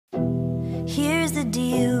Here's the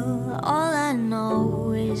deal, all I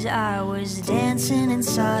know is I was dancing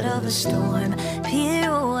inside of a storm,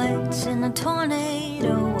 pirouettes in a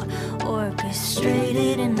tornado,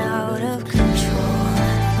 orchestrated and out of control.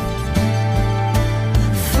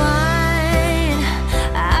 Fine,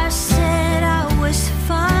 I said I was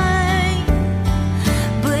fine,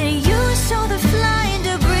 but you saw the flying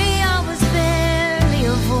debris I was barely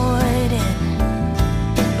avoiding.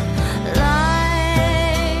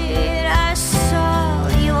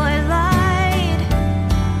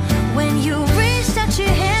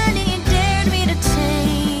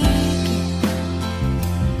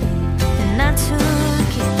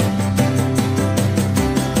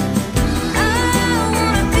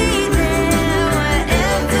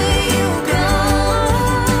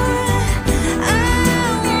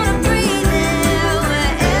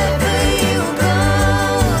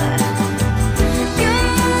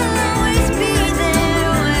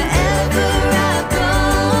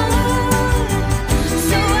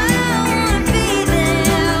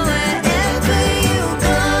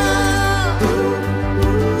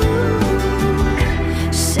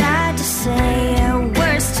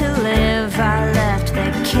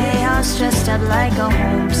 Dressed up like a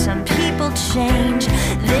home. Some people change,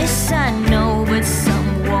 this I know, but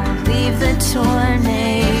some won't leave the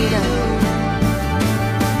tornado.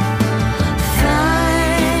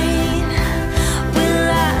 Fine, will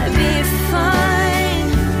I be fine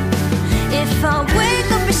if I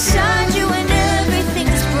wake up beside you and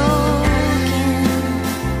everything's broken?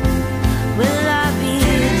 Will I be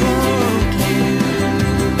broken?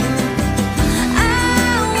 I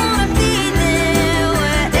wanna be there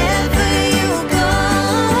wherever you go.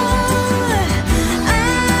 I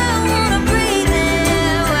wanna breathe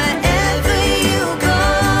there wherever you go.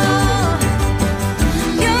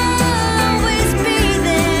 You'll always be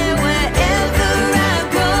there wherever I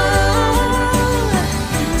go.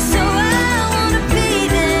 So I wanna be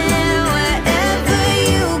there wherever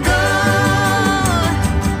you go.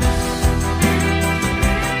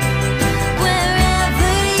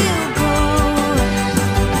 Wherever you go.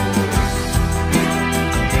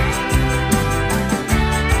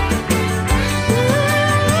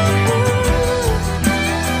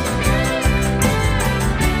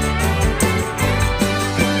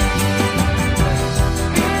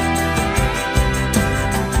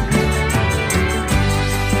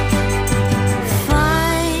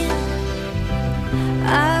 Fine,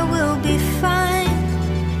 I will be fine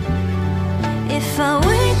if I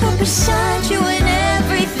wake up beside you and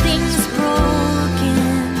everything's broken.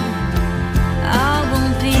 I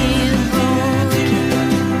won't be broken.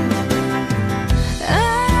 I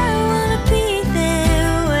wanna be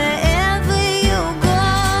there wherever you go.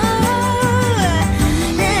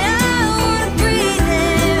 And I wanna breathe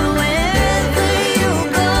there wherever you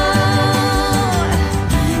go.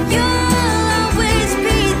 You'll always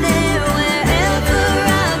be there wherever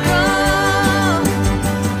I go.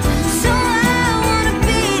 So I wanna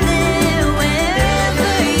be there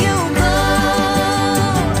wherever you go.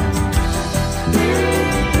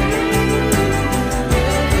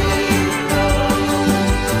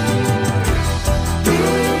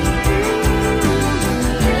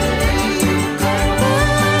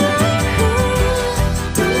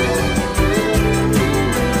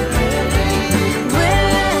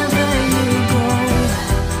 Wherever you go.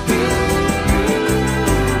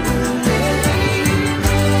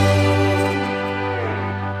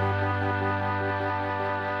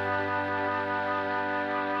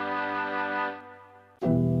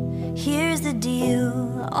 Here's the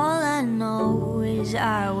deal, all I know is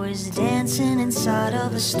I was dancing inside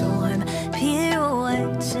of a storm,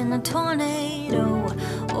 pirouettes in a tornado,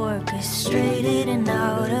 orchestrated and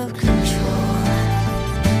out of control.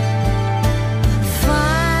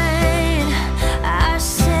 Fine, I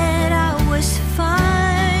said I was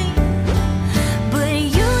fine, but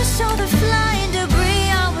you saw the flying debris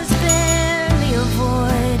I was barely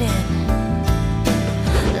avoiding.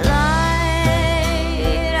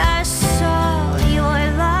 Light, I saw your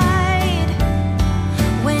light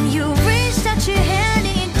when you reached out your hand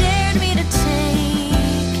and you dared me to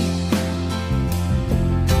take it,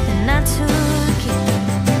 and I took it.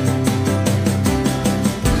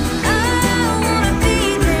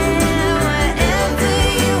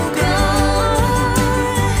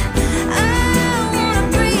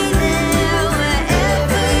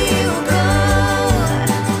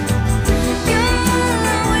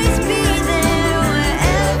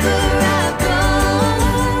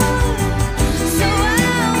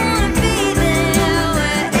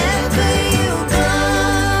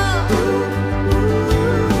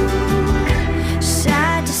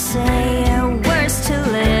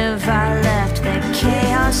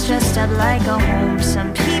 felt like a home.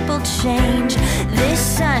 Some people change,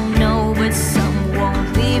 this I know, but some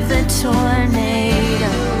won't leave the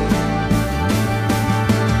tornado.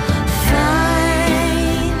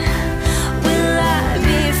 Fine, will I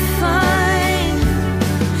be fine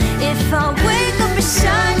if I wake up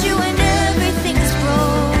beside you and everything's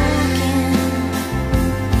broken?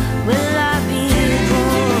 Will I be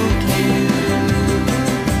broken?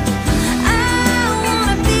 I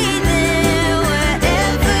wanna be there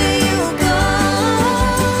wherever you go.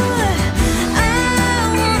 I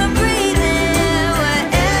wanna breathe there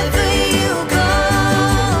wherever you go.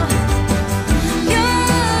 You'll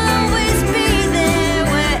always be there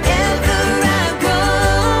wherever I go.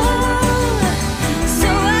 So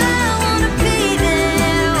I wanna be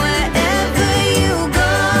there wherever you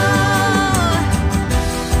go.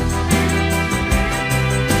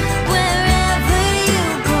 Wherever you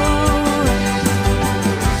go.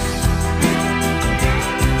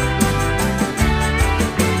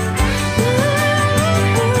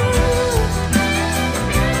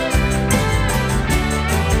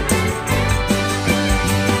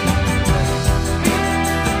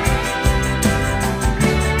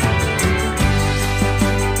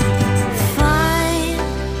 Fine,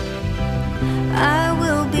 I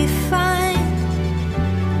will be fine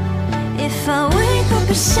if I wake up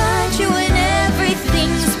beside you and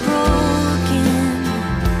everything's broken.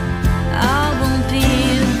 I won't be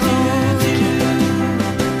broken.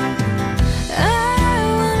 I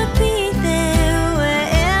wanna be there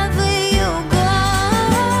wherever you go.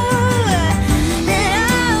 And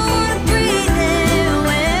I wanna breathe there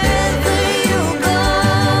wherever you go.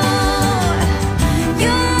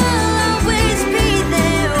 You'll always be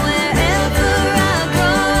there wherever I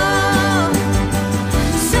go.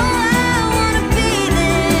 So I wanna be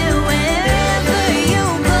there wherever you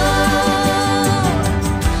go.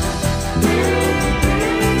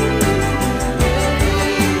 Wherever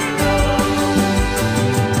you go.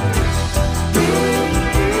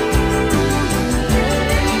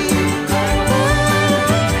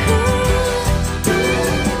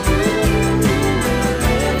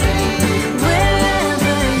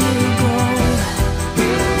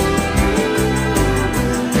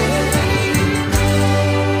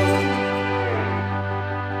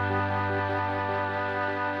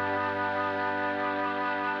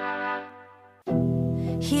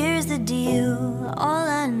 Here's the deal, all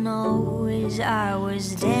I know is I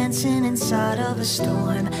was dancing inside of a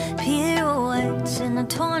storm. Pirouettes in a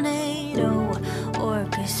tornado,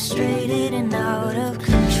 orchestrated and out of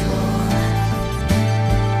control.